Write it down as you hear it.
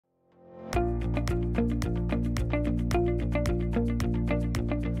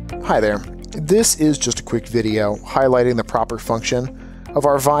Hi there. This is just a quick video highlighting the proper function of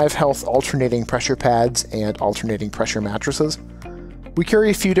our Vive Health alternating pressure pads and alternating pressure mattresses. We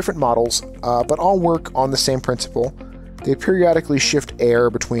carry a few different models, but all work on the same principle. They periodically shift air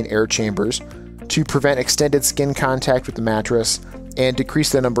between air chambers to prevent extended skin contact with the mattress and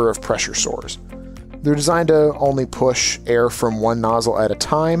decrease the number of pressure sores. They're designed to only push air from one nozzle at a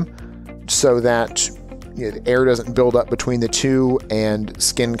time so that the air doesn't build up between the two and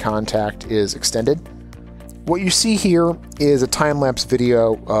skin contact is extended. What you see here is a time-lapse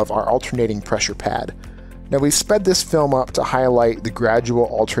video of our alternating pressure pad. Now we've sped this film up to highlight the gradual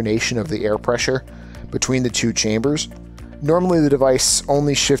alternation of the air pressure between the two chambers. Normally the device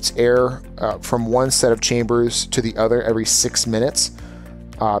only shifts air from one set of chambers to the other every 6 minutes.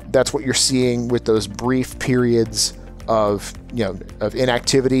 That's what you're seeing with those brief periods of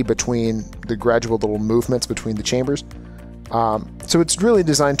inactivity between the gradual little movements between the chambers. So it's really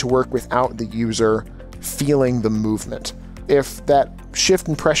designed to work without the user feeling the movement. If that shift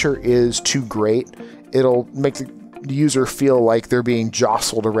in pressure is too great, it'll make the user feel like they're being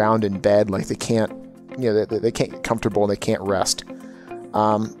jostled around in bed, like they can't get comfortable and they can't rest.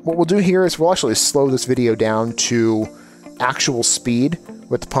 What we'll do here is we'll actually slow this video down to actual speed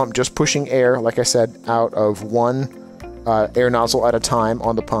with the pump just pushing air, like I said, out of one air nozzle at a time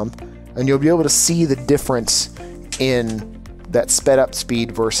on the pump, and you'll be able to see the difference in that sped up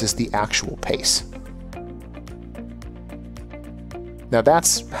speed versus the actual pace. Now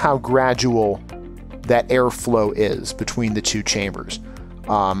that's how gradual that airflow is between the two chambers.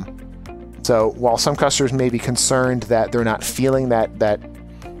 So while some customers may be concerned that they're not feeling that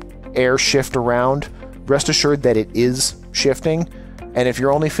air shift around, rest assured that it is shifting. And if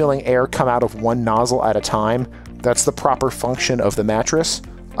you're only feeling air come out of one nozzle at a time, that's the proper function of the mattress.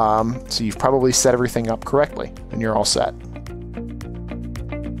 So you've probably set everything up correctly and you're all set.